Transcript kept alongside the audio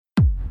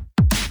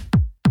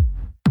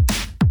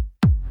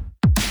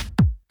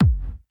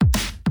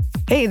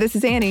Hey, this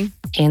is Annie.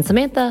 And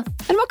Samantha.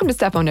 And welcome to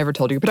Stuff Mom Never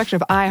Told You, a production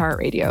of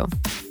iHeartRadio.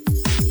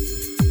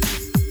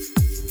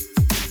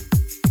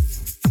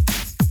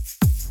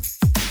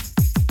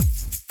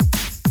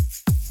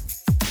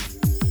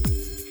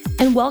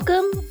 And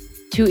welcome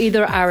to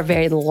either our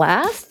very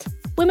last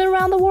Women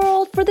Around the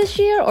World for this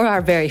year or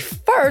our very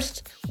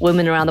first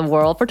Women Around the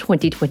World for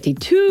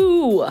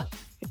 2022.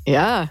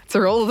 Yeah, it's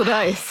a roll of the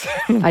dice.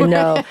 I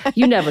know.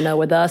 You never know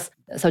with us.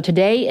 So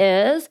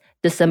today is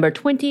December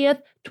 20th,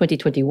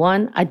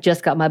 2021. I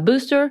just got my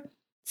booster.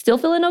 Still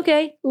feeling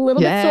okay. A little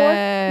bit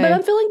sore, but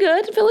I'm feeling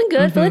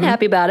good. Feeling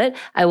happy about it.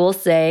 I will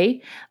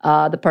say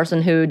the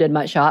person who did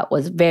my shot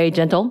was very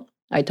gentle.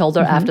 I told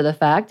her after the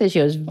fact that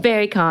she was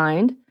very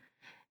kind.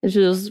 And she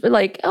was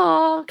like,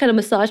 oh, kind of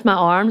massaged my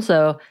arm.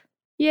 So,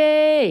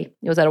 yay.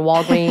 It was at a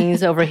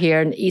Walgreens over here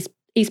in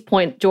East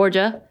Point,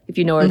 Georgia, if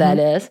you know where that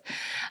is.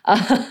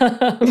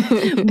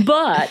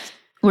 But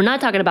we're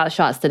not talking about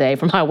shots today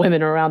from our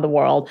women around the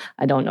world.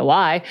 I don't know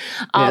why.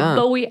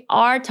 But we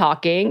are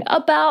talking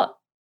about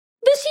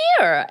this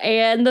year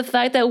and the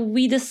fact that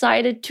we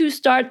decided to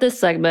start this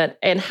segment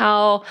and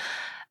how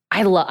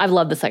I've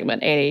loved the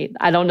segment, Annie.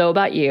 I don't know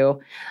about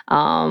you.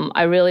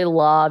 I really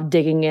love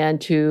digging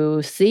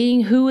into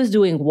seeing who is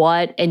doing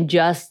what and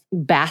just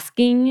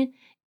basking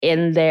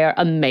in their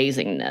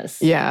amazingness.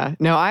 Yeah,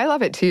 no, I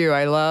love it too.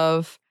 I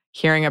love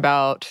hearing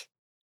about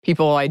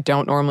people I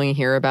don't normally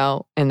hear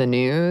about in the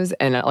news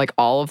and like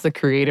all of the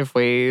creative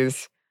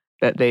ways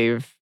that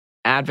they've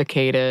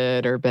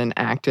advocated or been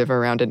active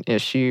around an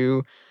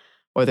issue,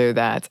 whether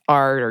that's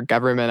art or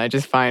government. I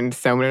just find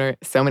so many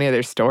of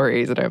their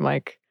stories that I'm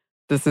like,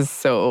 this is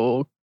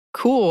so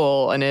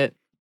cool. And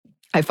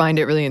I find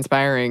it really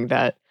inspiring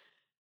that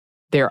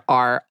there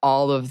are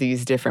all of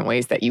these different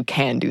ways that you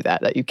can do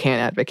that you can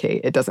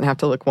advocate. It doesn't have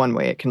to look one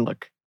way. It can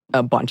look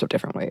a bunch of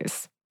different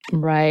ways.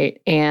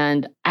 Right.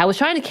 And I was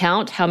trying to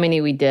count how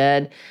many we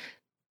did.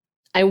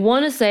 I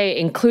want to say,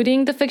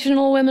 including the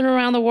fictional women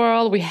around the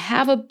world, we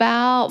have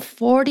about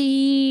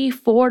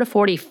 44 to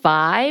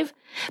 45.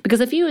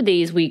 Because a few of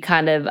these we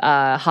kind of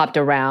hopped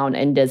around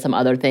and did some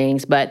other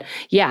things. But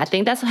yeah, I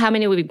think that's how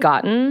many we've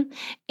gotten.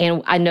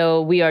 And I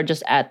know we are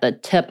just at the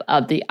tip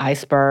of the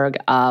iceberg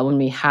when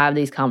we have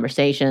these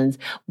conversations.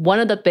 One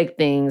of the big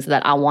things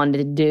that I wanted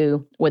to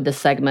do with this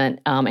segment,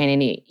 and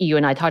Annie, you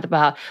and I talked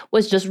about,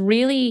 was just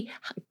really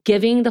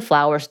giving the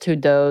flowers to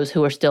those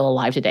who are still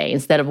alive today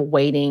instead of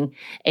waiting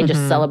and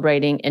just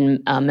celebrating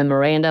in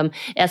memorandum,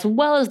 as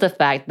well as the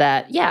fact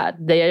that, yeah,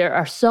 there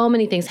are so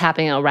many things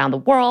happening around the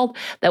world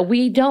that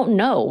we don't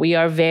know. We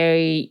are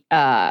very,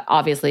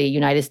 obviously,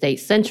 United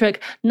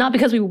States-centric, not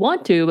because we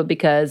want to, but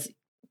because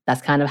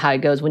that's kind of how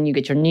it goes when you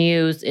get your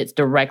news. It's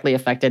directly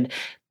affected,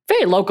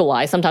 very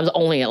localized, sometimes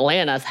only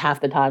Atlanta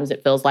half the times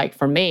it feels like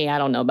for me. I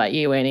don't know about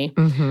you, Annie.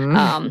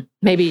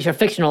 Maybe it's your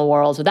fictional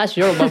world, so that's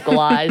your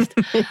localized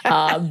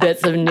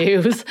bits of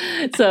news.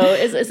 So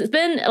it's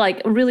been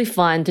like really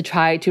fun to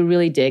try to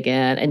really dig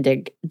in and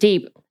dig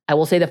deep. I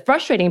will say the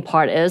frustrating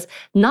part is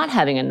not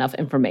having enough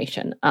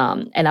information.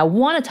 And I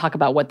want to talk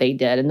about what they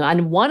did, and I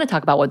want to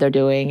talk about what they're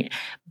doing,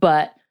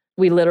 but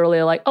we literally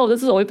are like, oh,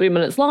 this is only 3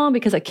 minutes long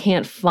because I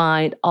can't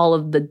find all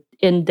of the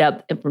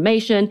in-depth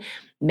information.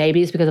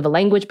 Maybe it's because of a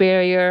language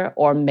barrier,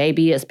 or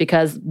maybe it's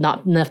because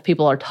not enough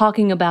people are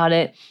talking about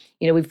it.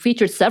 You know, we've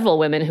featured several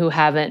women who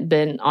haven't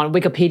been on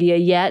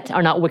Wikipedia yet,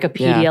 are not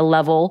Wikipedia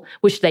level,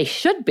 which they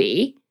should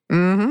be.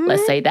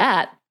 Let's say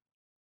that.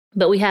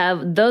 But we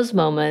have those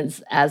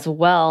moments as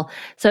well.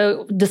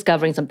 So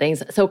discovering some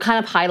things. So kind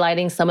of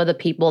highlighting some of the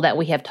people that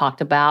we have talked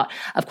about.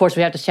 Of course,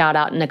 we have to shout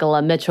out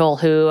Nicola Mitchell,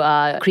 who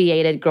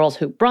created Girls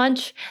Who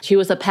Brunch. She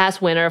was a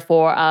past winner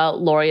for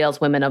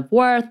L'Oreal's Women of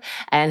Worth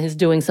and is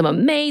doing some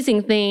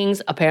amazing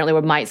things. Apparently,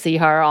 we might see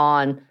her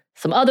on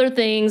some other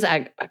things.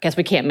 I guess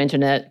we can't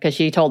mention it because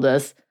she told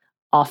us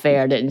off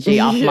air, didn't she?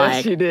 Off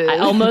mic. She did. I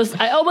almost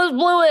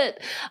blew it.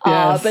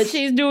 Yes. But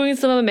she's doing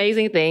some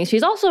amazing things.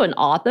 She's also an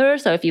author,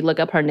 so if you look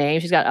up her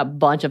name, she's got a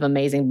bunch of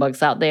amazing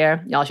books out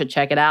there. Y'all should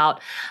check it out.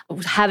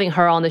 Having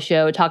her on the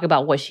show, talk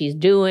about what she's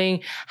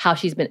doing, how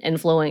she's been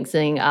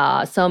influencing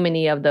so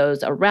many of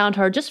those around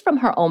her, just from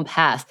her own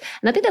past.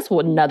 And I think that's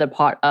what another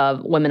part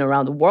of Women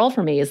Around the World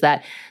for me is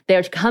that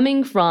they're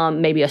coming from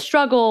maybe a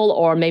struggle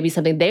or maybe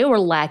something they were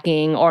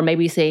lacking or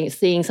maybe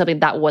seeing something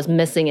that was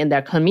missing in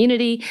their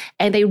community,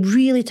 and they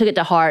really took it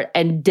to heart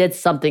and did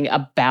something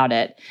about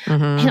it.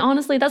 And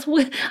honestly, that's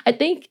what I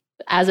think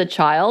as a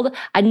child,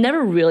 I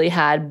never really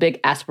had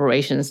big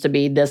aspirations to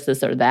be this,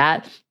 or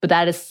that, but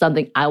that is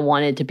something I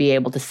wanted to be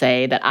able to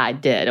say that I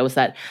did. It was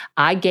that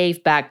I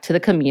gave back to the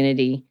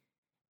community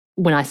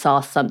when I saw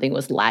something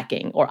was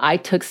lacking, or I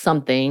took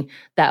something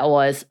that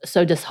was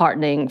so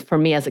disheartening for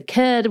me as a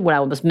kid when I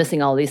was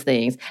missing all these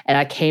things, and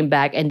I came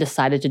back and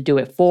decided to do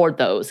it for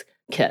those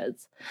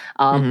kids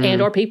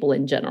and or people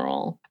in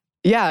general.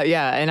 Yeah.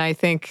 And I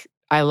think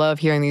I love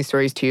hearing these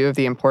stories too of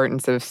the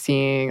importance of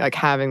seeing, like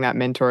having that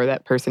mentor,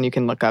 that person you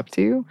can look up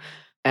to,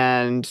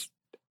 and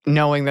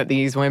knowing that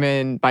these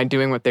women, by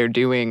doing what they're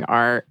doing,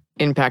 are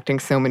impacting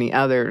so many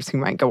others who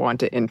might go on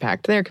to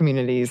impact their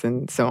communities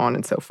and so on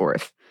and so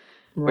forth,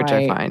 which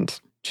I Right.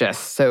 find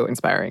just so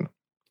inspiring.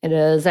 It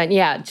is. And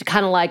yeah, it's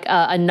kind of like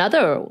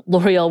another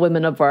L'Oreal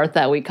Women of Earth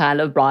that we kind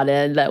of brought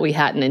in that we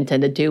hadn't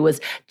intended to was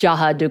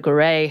Jaha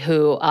Ducouré,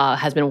 who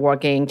has been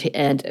working to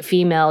end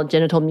female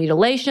genital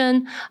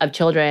mutilation of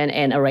children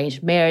and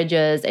arranged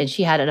marriages. And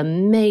she had an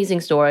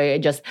amazing story,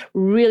 just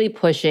really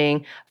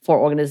pushing for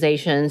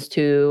organizations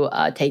to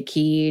take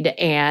heed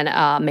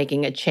and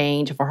making a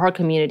change for her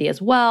community as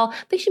well.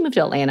 I think she moved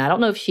to Atlanta. I don't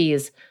know if she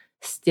is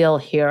still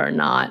here or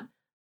not.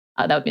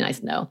 That would be nice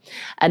to know.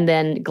 And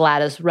then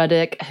Gladys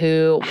Ruddick,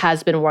 who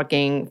has been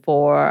working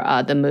for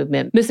the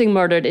movement Missing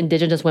Murdered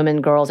Indigenous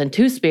Women, Girls, and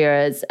Two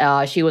Spirits.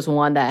 She was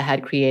one that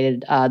had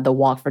created the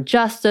Walk for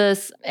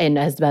Justice and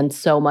has done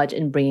so much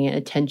in bringing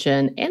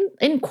attention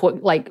and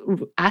like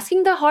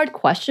asking the hard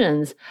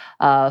questions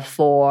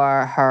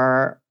for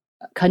her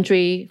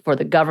country, for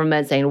the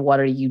government, saying,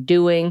 what are you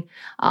doing?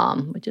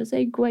 Which is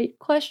a great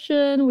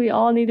question. We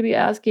all need to be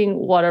asking,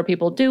 what are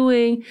people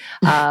doing?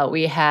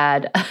 We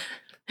had...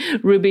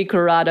 Ruby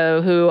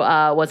Corrado, who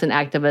was an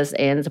activist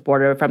and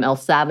supporter from El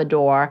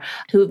Salvador,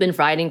 who've been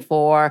fighting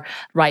for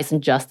rights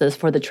and justice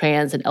for the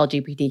trans and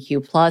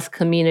LGBTQ plus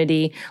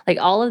community. Like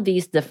all of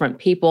these different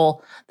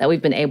people that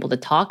we've been able to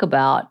talk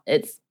about,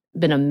 it's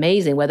been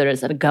amazing, whether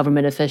it's a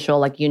government official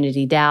like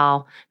Unity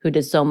Dow, who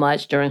did so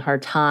much during her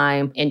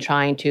time in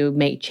trying to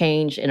make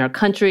change in our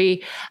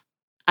country.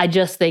 I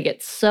just think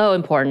it's so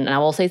important. And I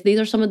will say these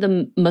are some of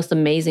the most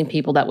amazing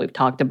people that we've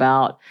talked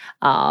about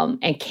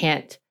and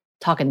can't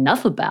talk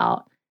enough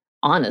about,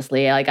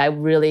 honestly. Like I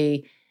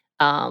really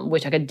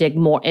wish I could dig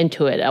more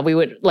into it. We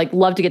would like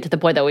love to get to the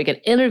point that we could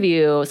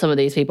interview some of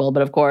these people,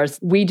 but of course,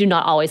 we do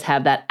not always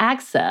have that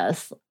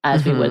access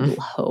as we would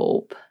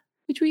hope,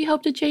 which we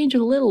hope to change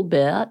a little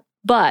bit.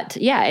 But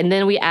yeah, and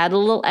then we add a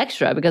little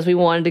extra because we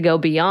wanted to go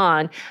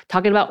beyond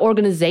talking about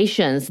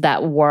organizations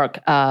that work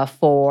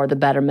for the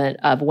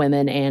betterment of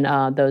women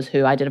and those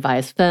who identify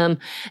as femme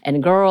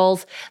and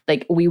girls.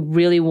 Like we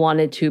really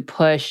wanted to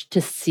push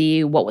to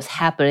see what was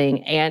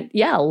happening. And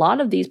yeah, a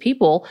lot of these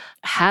people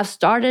have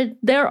started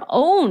their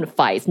own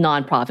fights,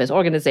 nonprofits,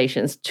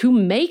 organizations to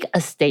make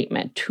a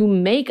statement, to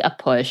make a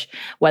push,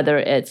 whether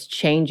it's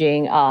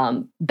changing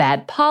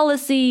bad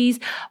policies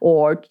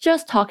or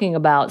just talking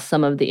about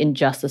some of the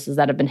injustices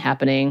that have been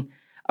happening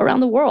around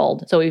the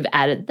world. So we've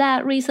added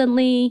that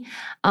recently.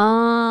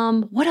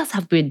 What else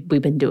have we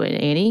been doing,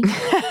 Annie?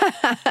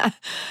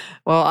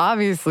 Well,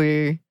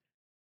 obviously,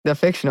 the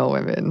fictional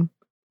women,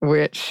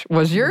 which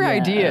was your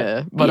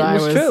idea, but I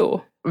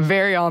was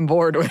very on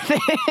board with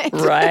it.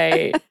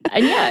 Right.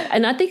 And yeah,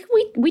 and I think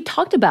we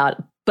talked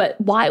about but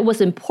why it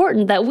was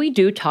important that we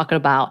do talk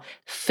about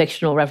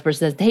fictional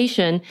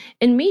representation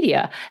in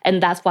media.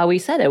 And that's why we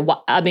said it.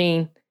 I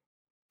mean,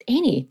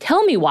 Annie,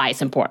 tell me why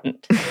it's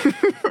important.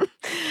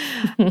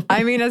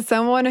 I mean, as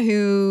someone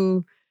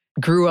who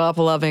grew up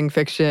loving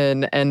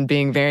fiction and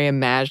being very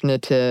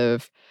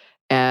imaginative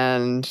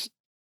and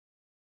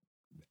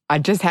I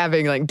just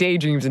having like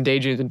daydreams and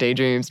daydreams and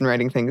daydreams and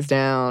writing things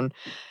down,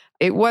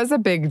 it was a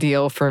big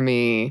deal for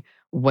me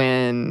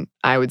when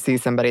I would see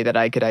somebody that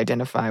I could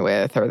identify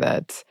with or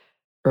that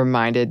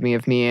reminded me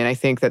of me. And I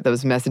think that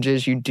those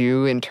messages, you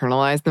do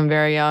internalize them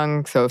very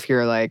young. So if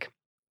you're like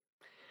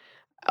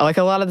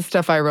a lot of the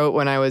stuff I wrote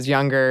when I was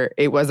younger,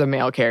 it was a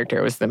male character.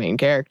 It was the main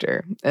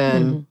character.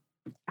 And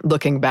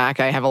looking back,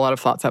 I have a lot of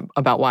thoughts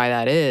about why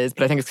that is.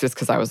 But I think it's just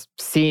because I was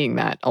seeing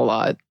that a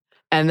lot.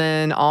 And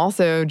then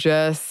also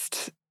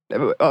just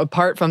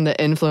apart from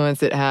the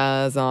influence it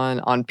has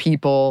on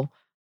people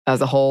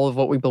as a whole of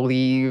what we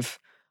believe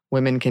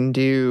women can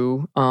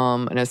do,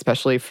 and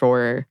especially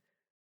for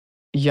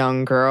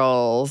young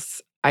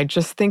girls, I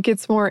just think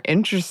it's more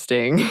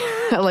interesting.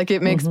 Like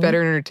it makes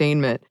better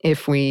entertainment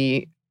if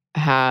we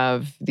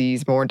have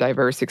these more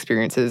diverse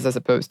experiences as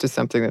opposed to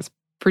something that's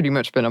pretty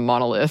much been a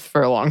monolith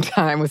for a long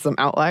time with some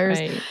outliers.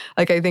 Right.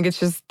 Like I think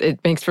it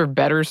makes for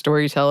better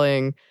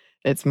storytelling.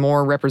 It's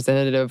more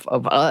representative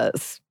of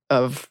us,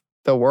 of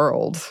the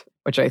world,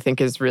 which I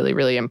think is really,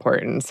 really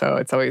important. So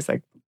it's always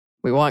like,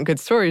 we want good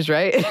stories,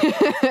 right?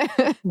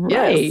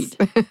 Right.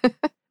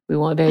 We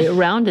want very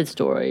rounded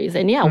stories.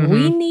 And yeah,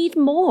 we need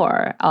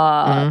more.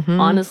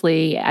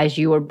 Honestly, as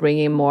you are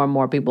bringing more and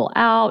more people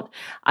out,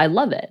 I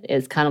love it.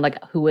 It's kind of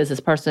like, who is this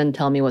person?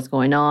 Tell me what's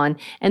going on.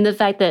 And the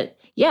fact that,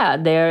 yeah,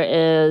 there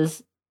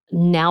is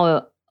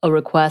now a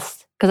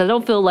request, because I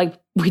don't feel like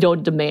we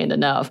don't demand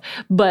enough,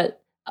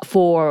 but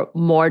for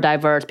more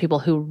diverse people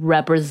who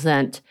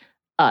represent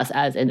us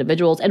as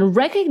individuals and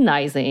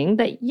recognizing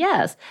that,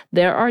 yes,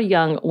 there are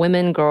young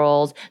women,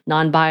 girls,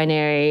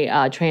 non-binary,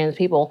 trans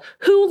people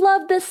who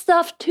love this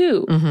stuff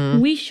too.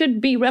 We should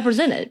be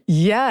represented.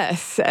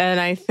 Yes. And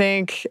I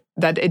think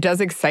that it does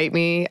excite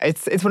me.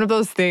 It's one of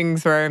those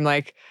things where I'm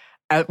like,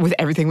 with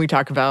everything we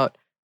talk about,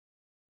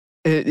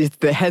 it's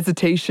the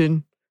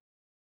hesitation,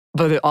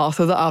 but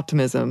also the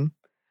optimism.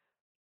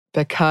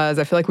 Because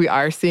I feel like we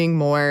are seeing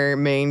more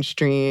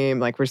mainstream,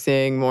 like we're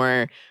seeing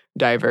more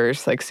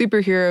diverse like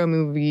superhero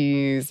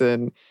movies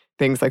and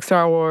things like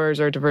Star Wars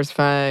are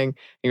diversifying. And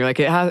you're like,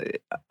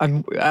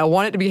 I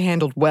want it to be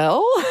handled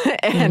well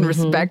and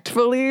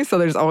respectfully. So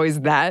there's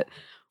always that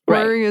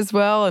worry as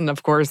well. And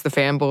of course, the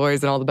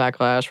fanboys and all the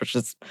backlash, which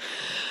is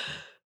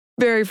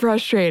very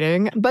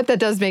frustrating. But that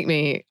does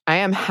make I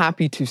am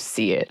happy to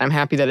see it. I'm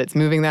happy that it's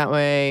moving that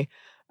way.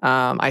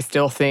 I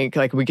still think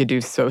like we could do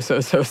so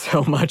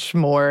much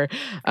more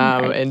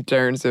in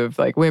terms of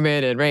like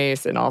women and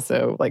race and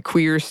also like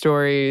queer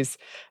stories.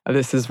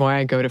 This is why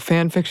I go to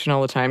fan fiction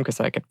all the time,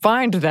 because I could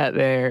find that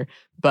there.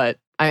 But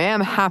I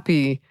am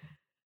happy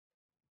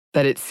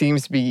that it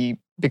seems to be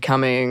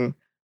becoming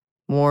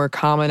more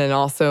common and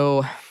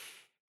also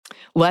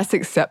less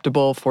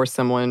acceptable for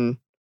someone.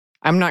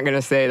 I'm not going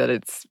to say that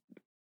it's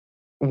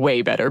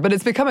way better, but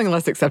it's becoming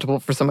less acceptable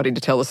for somebody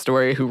to tell a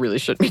story who really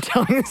shouldn't be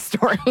telling a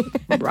story.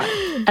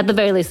 Right. At the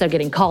very least, they're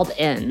getting called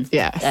in,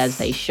 as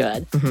they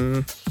should.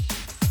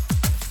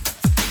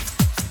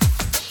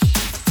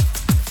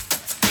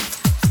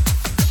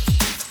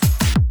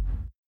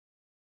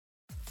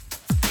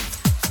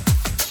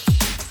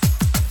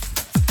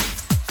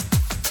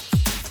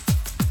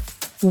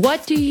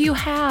 What do you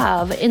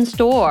have in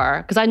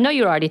store? Because I know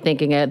you're already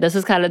thinking it. This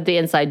is kind of the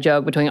inside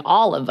joke between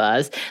all of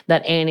us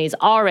that Annie's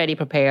already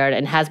prepared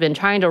and has been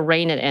trying to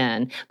rein it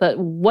in. But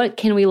what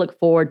can we look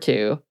forward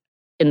to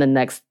in the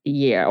next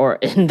year or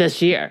in this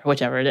year,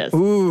 whichever it is?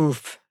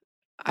 Oof.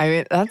 I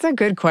mean, that's a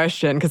good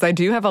question, because I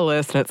do have a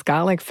list and it's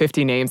got like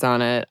 50 names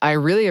on it. I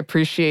really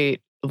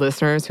appreciate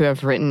listeners who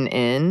have written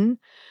in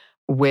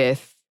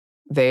with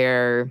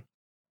their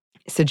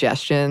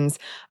suggestions.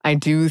 I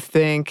do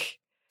think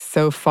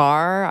so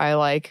far I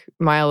like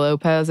Maya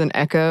Lopez and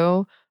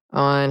Echo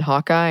on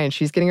Hawkeye, and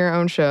she's getting her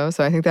own show.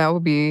 So I think that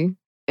would be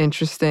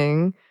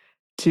interesting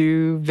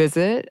to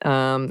visit.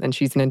 And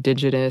she's an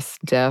Indigenous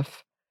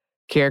deaf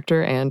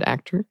character and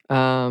actor.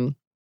 So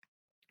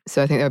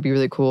I think that would be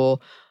really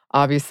cool.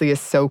 Obviously,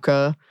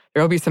 Ahsoka.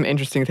 There will be some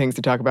interesting things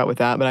to talk about with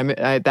that,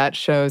 but that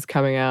show's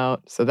coming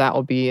out, so that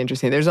will be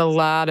interesting. There's a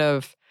lot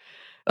of,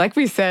 like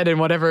we said in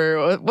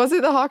whatever, was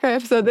it the Hawkeye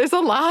episode? There's a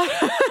lot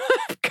of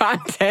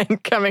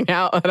content coming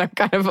out that I'm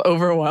kind of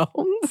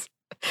overwhelmed.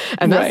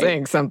 And that's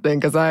saying something,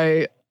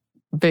 because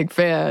big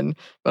fan,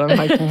 but I'm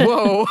like,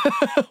 whoa,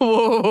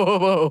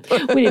 whoa.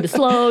 We need to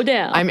slow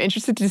down. I'm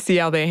interested to see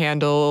how they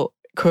handle,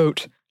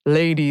 quote,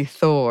 Lady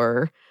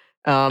Thor.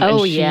 And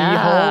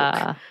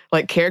She-Hulk,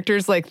 like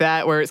characters like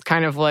that, where it's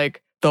kind of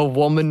like the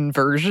woman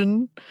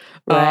version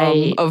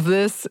of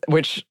this,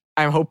 which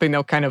I'm hoping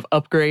they'll kind of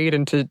upgrade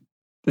into.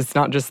 It's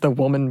not just the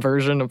woman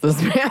version of this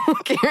male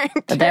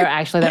character. But they're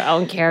actually their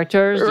own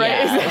characters. Right,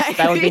 yes, exactly.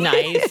 That would be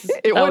nice.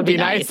 It would be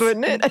nice,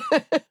 wouldn't it?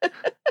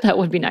 That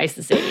would be nice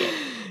to see.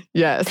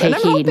 Yes. Take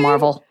heed,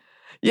 Marvel.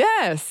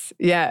 Yes.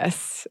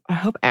 I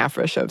hope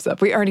Afra shows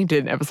up. We already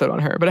did an episode on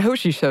her, but I hope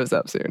she shows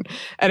up soon.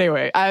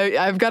 Anyway,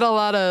 I've got a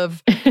lot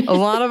of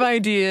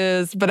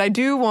ideas, but I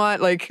do want,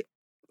 like,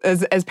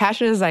 as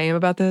passionate as I am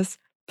about this,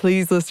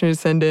 please, listeners,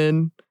 send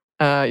in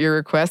your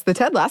request. The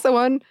Ted Lasso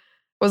one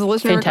was a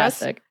listener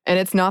request. And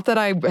it's not that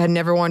I had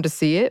never wanted to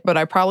see it, but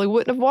I probably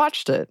wouldn't have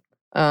watched it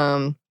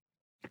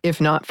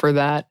if not for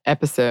that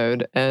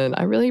episode. And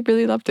I really,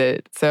 really loved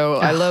it. So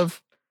I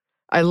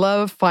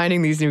love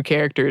finding these new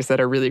characters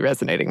that are really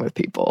resonating with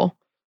people.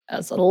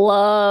 Yes, I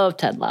love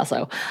Ted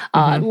Lasso.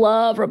 I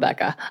love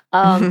Rebecca.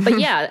 But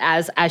yeah,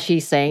 as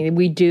she's saying,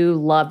 we do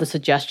love the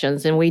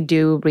suggestions and we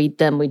do read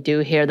them. We do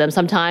hear them.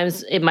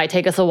 Sometimes it might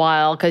take us a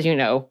while because,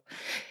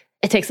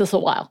 it takes us a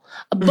while.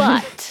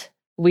 But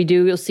we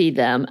do see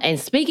them. And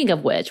speaking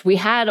of which, we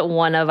had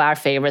one of our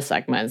favorite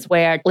segments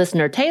where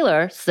listener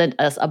Taylor sent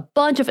us a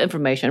bunch of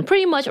information,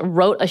 pretty much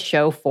wrote a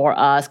show for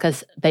us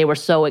because they were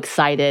so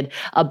excited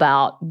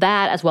about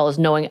that, as well as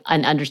knowing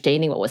and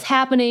understanding what was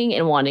happening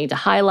and wanting to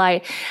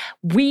highlight.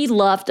 We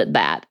loved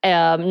that,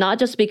 not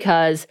just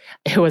because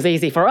it was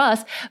easy for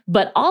us,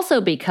 but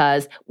also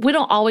because we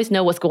don't always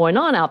know what's going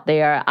on out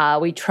there.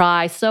 We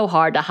try so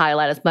hard to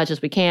highlight as much as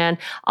we can.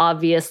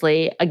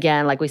 Obviously,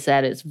 again, like we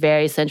said, it's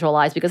very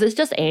centralized because it's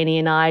just Annie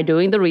and I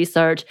doing the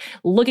research,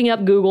 looking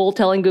up Google,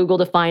 telling Google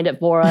to find it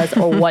for us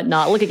or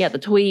whatnot, looking at the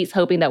tweets,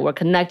 hoping that we're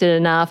connected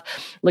enough,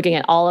 looking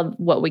at all of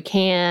what we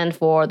can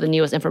for the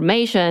newest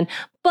information.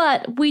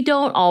 But we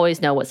don't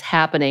always know what's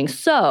happening.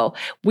 So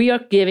we are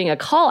giving a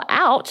call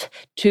out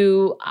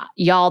to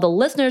y'all, the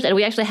listeners. And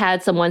we actually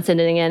had someone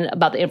sending in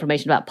about the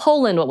information about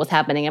Poland, what was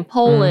happening in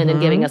Poland,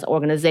 and giving us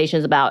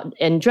organizations about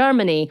in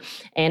Germany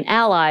and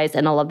allies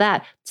and all of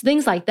that. So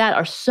things like that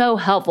are so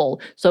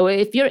helpful. So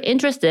if you're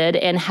interested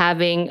in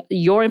having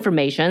your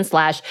information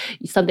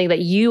 / something that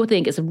you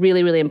think is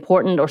really, really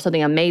important or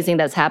something amazing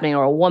that's happening,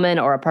 or a woman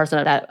or a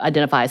person that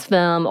identifies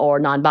femme or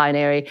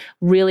non-binary,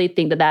 really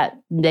think that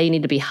they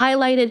need to be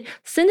highlighted,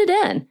 send it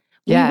in.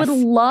 Yes. We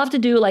would love to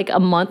do like a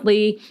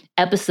monthly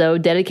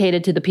episode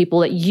dedicated to the people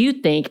that you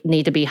think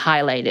need to be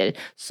highlighted.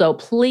 So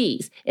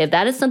please, if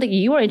that is something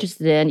you are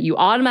interested in, you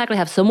automatically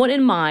have someone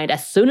in mind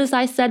as soon as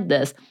I said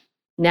this.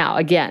 Now,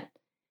 again,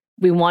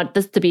 we want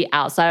this to be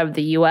outside of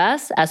the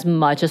US as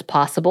much as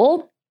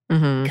possible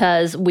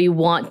because we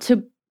want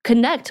to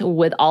connect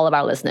with all of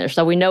our listeners.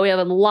 So we know we have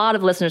a lot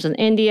of listeners in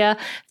India.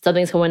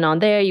 Something's going on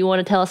there you want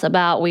to tell us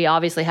about. We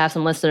obviously have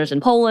some listeners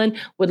in Poland.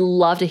 Would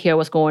love to hear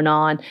what's going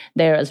on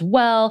there as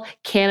well.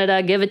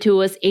 Canada, give it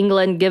to us.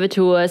 England, give it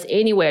to us.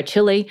 Anywhere,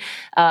 Chile.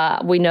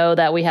 We know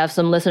that we have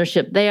some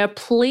listenership there.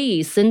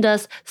 Please send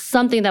us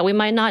something that we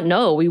might not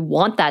know. We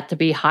want that to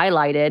be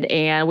highlighted,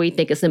 and we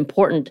think it's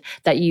important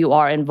that you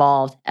are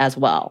involved as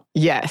well.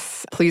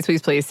 Yes. Please,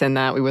 please, please send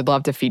that. We would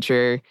love to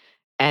feature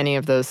any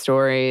of those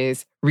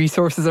stories.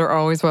 Resources are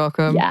always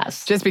welcome.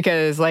 Yes. Just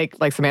because, like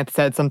Samantha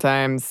said,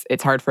 sometimes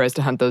it's hard for us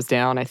to hunt those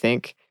down, I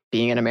think,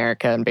 being in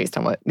America and based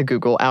on what the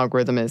Google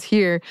algorithm is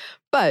here.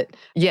 But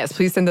yes,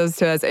 please send those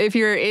to us. If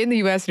you're in the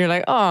US and you're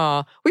like,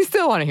 oh, we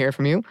still want to hear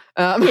from you.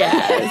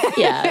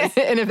 Yes.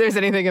 And if there's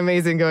anything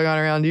amazing going on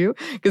around you,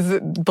 because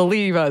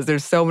believe us,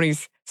 there's so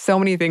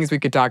many things we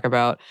could talk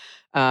about.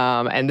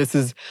 And this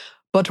is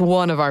but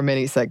one of our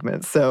many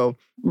segments. So,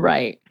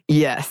 right.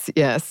 Yes.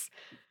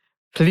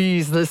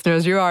 Please,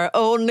 listeners, you're our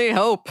only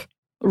hope.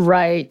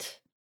 Right.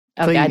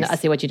 Okay, Please. I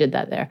see what you did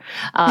that there.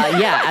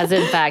 As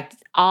in fact,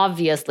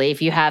 obviously,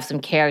 if you have some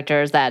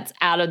characters that's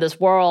out of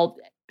this world,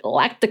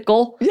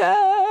 galactical.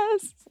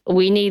 Yes.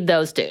 We need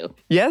those too.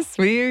 Yes,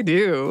 we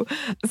do.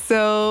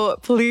 So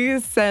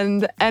please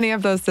send any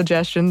of those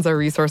suggestions or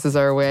resources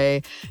our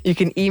way. You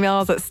can email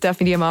us at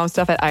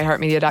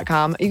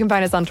stuffmediamomstuff@iheartmedia.com. You can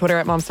find us on Twitter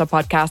at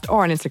momstuffpodcast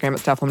or on Instagram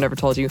at Stuff Mom Never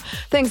Told You.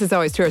 Thanks as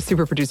always to our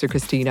super producer,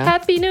 Christina.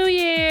 Happy New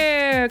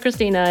Year,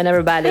 Christina and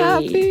everybody.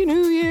 Happy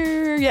New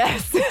Year.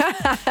 Yes.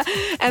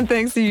 And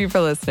thanks to you for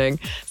listening.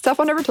 Stuff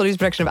Mom Never Told You is a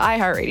production of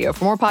iHeartRadio.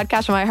 For more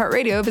podcasts from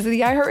iHeartRadio, visit the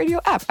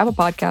iHeartRadio app, Apple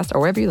Podcast, or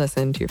wherever you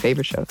listen to your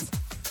favorite shows.